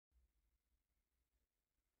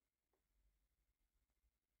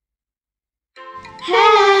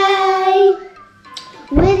Hi!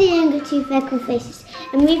 We're the younger two Freckled faces,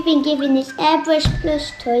 and we've been given this Airbrush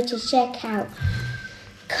Plush toy to check out.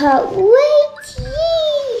 Can't wait!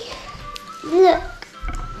 Yay! Look!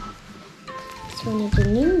 It's one of the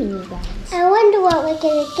new mini bands. I wonder what we're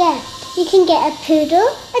going to get. You can get a poodle,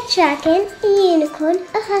 a dragon, a unicorn,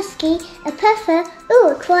 a husky, a puffer, ooh,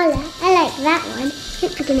 a koala. I like that one. I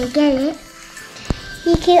think we're going to get it.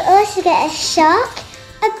 You can also get a shark,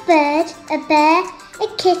 a bird, a bear, a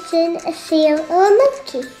kitten, a seal, or a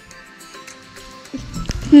monkey.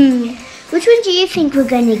 Which one do you think we're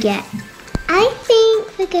going to get? I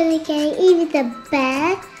think we're going to get either the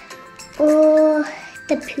bear or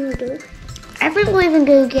the poodle. I think we're even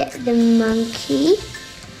going to get the monkey,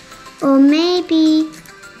 or maybe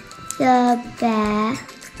the bear,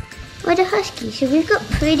 or the husky. So we've got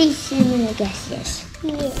pretty similar guesses.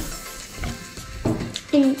 Yeah.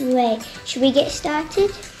 Anyway, should we get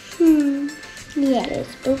started? Yeah.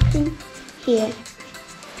 Let's open here.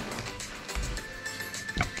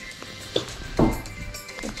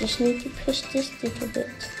 I just need to push this little bit.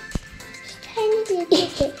 Just tiny little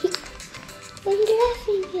bit. What are you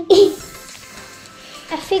laughing at?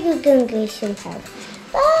 I think we're going to go somehow.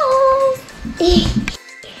 Bye!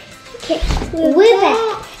 Okay, we're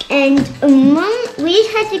back. And Mum, we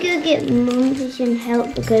had to go get Mum for some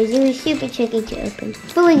help because it was super tricky to open.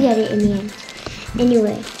 But we got it in the end.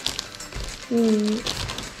 Anyway.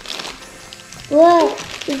 Whoa,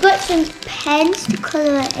 we've got some pens to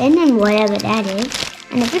colour it in and whatever that is.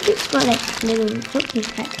 And I think it's got like little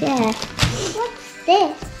chocolate pack there. What's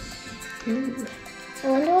this? I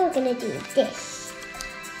wonder what we're going to do with this.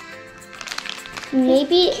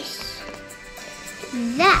 Maybe it's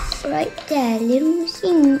that right there, little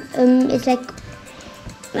thing. It's like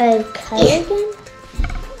a colour again.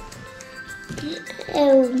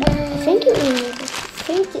 Oh, I think it was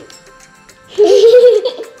painted.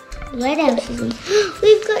 What else is in?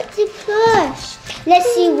 We've got the plush. Let's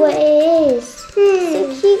see what it is. So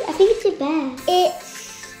cute. I think it's a bear. It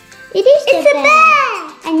is the bear.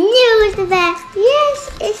 I knew it was the bear. Yes,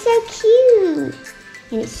 it's so cute.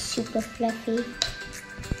 And it's super fluffy.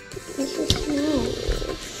 It's so small.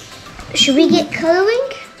 Should we get colouring?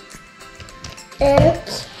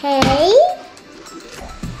 Okay.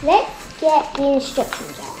 Let's get the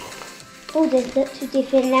instructions out. Oh, there's lots of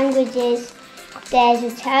different languages. There's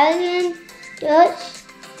Italian, Dutch,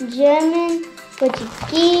 German,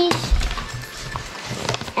 Portuguese,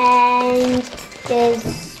 and there's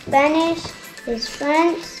Spanish, there's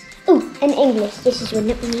France, oh, and English. This is one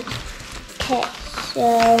that we need. Okay,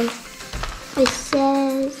 so it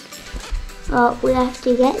says, we have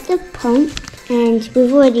to get the pump, and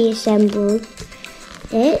we've already assembled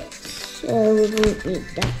it, so we won't need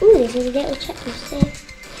that. Oh, there's a little checklist there.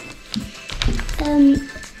 And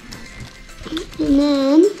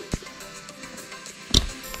then,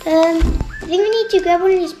 I think we need to grab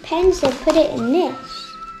one of these pens and put it in this.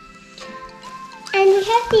 And we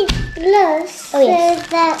have these gloves so yes.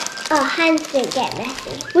 that our hands don't get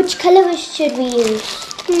messy. Which colours should we use?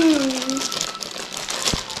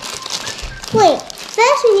 Wait,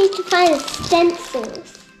 first we need to find the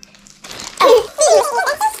stencils.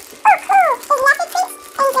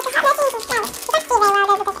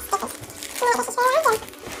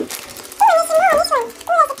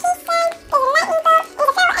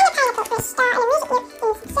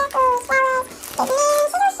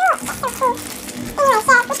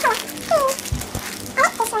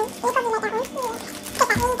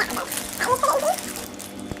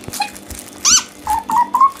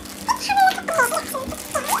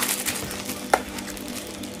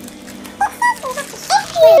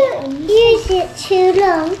 Use it too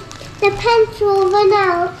long, the pens will run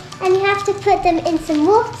out and you have to put them in some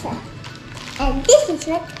water. And this is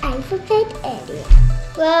what I prepared earlier.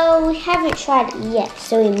 Well, we haven't tried it yet,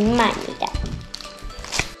 so we might need that.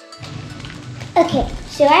 Okay,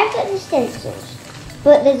 so I've got the stencils,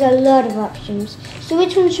 but there's a lot of options. So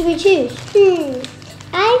which one should we choose?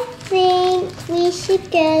 I think we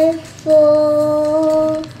should go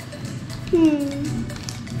for...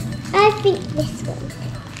 I think this one.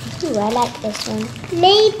 Ooh, I like this one.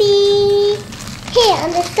 Maybe here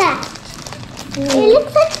on the side. It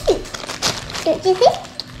looks so cute. Don't you think?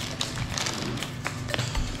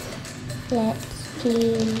 Let's do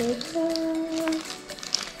little.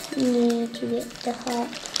 Need to get the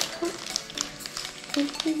heart.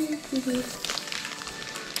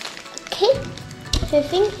 Okay, so I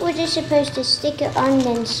think we're just supposed to stick it on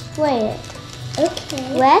then spray it. Okay.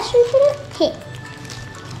 Where should we put it? Here.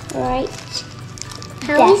 Right.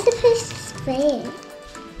 How are we supposed to spray it?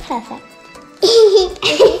 Perfect.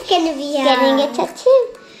 It's gonna be Getting a tattoo.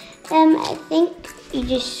 I think you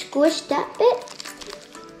just squish that bit.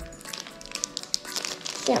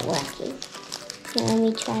 It's not working. Yeah, let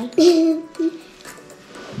me try.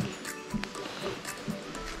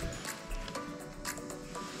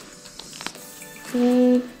 I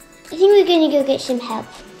think we're going to go get some help.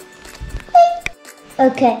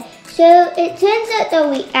 Okay, so it turns out that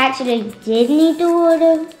we actually did need the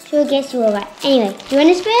water, so I guess you were right. Anyway, do you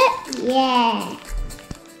want to spray it? Yeah.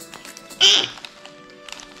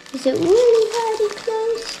 Is it really hard and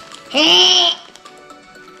close?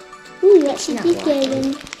 Ooh, that's a big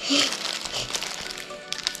one.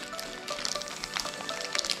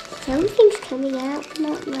 Something's coming out,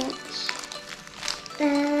 not much.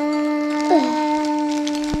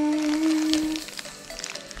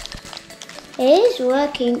 It is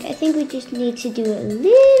working. I think we just need to do it a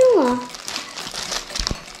little more.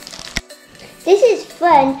 This is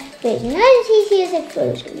fun, but it's not as easy as I thought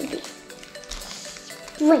it was going to be.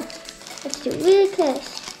 Wait, let's do it really close.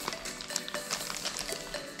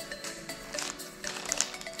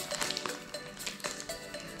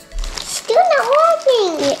 Still not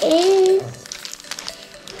working. It is.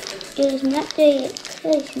 Just not doing it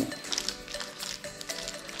close enough.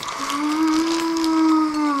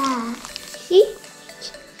 See?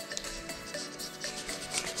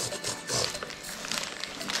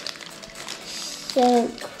 So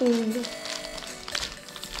cool.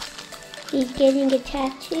 He's getting a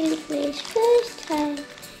tattoo for his first time.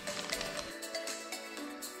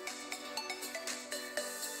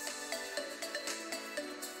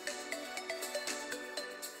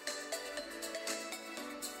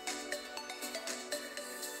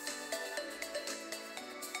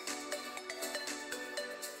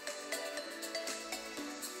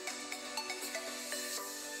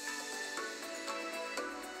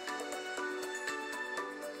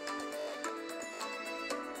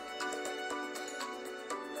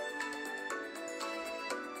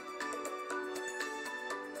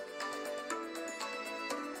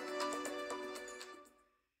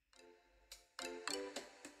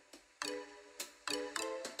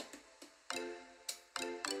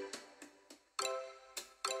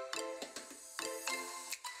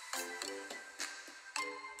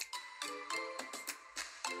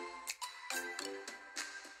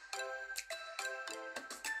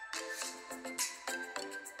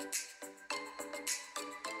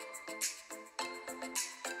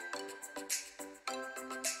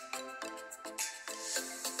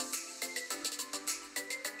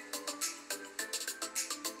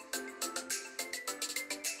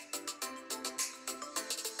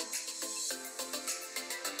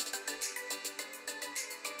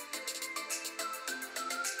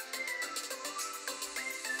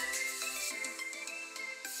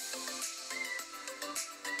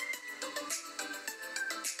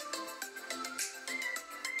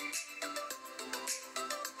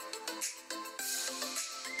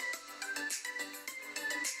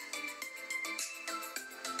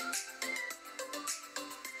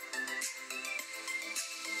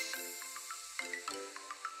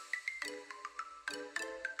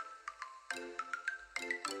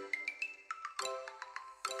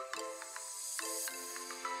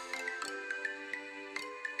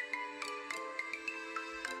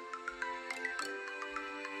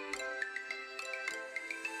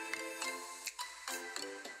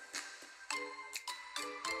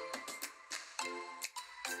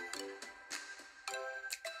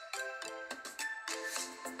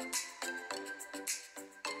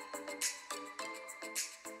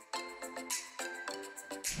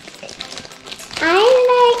 I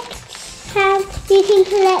like how you can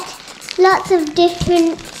collect lots of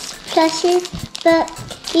different plushes, but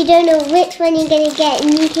you don't know which one you're going to get,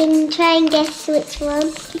 and you can try and guess which one.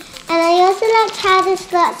 And I also like how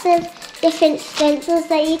there's lots of different stencils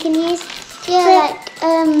that you can use. Yeah,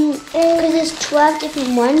 because there's 12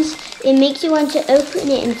 different ones, it makes you want to open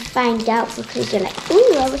it and find out, because you're like,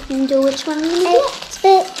 ooh, I wonder which one I'm going to get.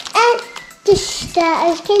 But at the start, I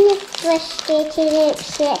was kind of frustrated and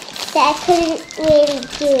upset that I couldn't really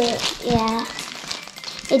do it. Yeah,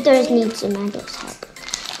 it does need some adults' help.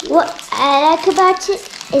 What I like about it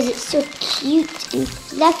is it's so cute and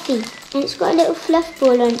fluffy, and it's got a little fluff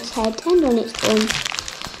ball on its head and on its bum.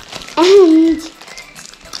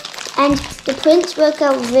 And the prints work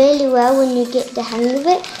out really well when you get the hang of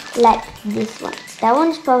it, like this one. That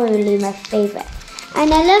one's probably my favourite.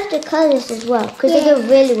 And I love the colours as well, because they go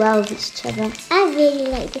really well with each other. I really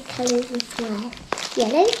like the colours as well.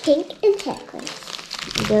 Yellow, pink and turquoise.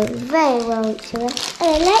 They go very well with each other. And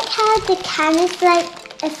I like how the can is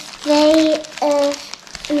like a spray of,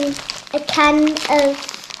 a can of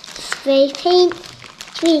spray paint.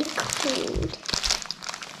 It's really cool.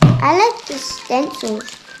 I like the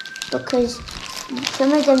stencils because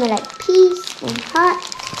some of them are like peace and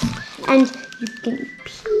hearts, and you can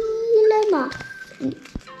peel them off.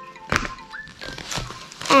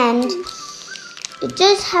 And it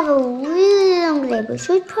does have a really long label,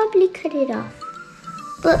 so I'd probably cut it off.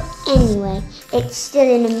 But anyway, it's still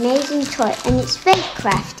an amazing toy, and it's very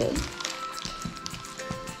crafty.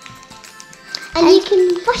 And you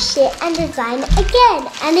can wash it and design it again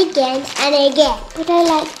and again and again. But I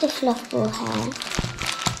like the fluff ball hair.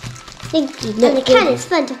 Thank you. And the can is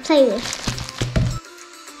fun to play with.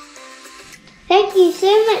 Thank you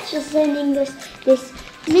so much for sending us this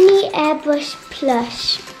mini airbrush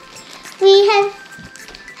plush. We've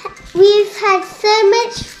had so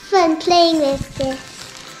much fun playing with this.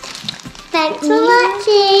 Thanks for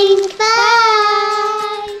watching.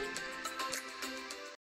 Bye.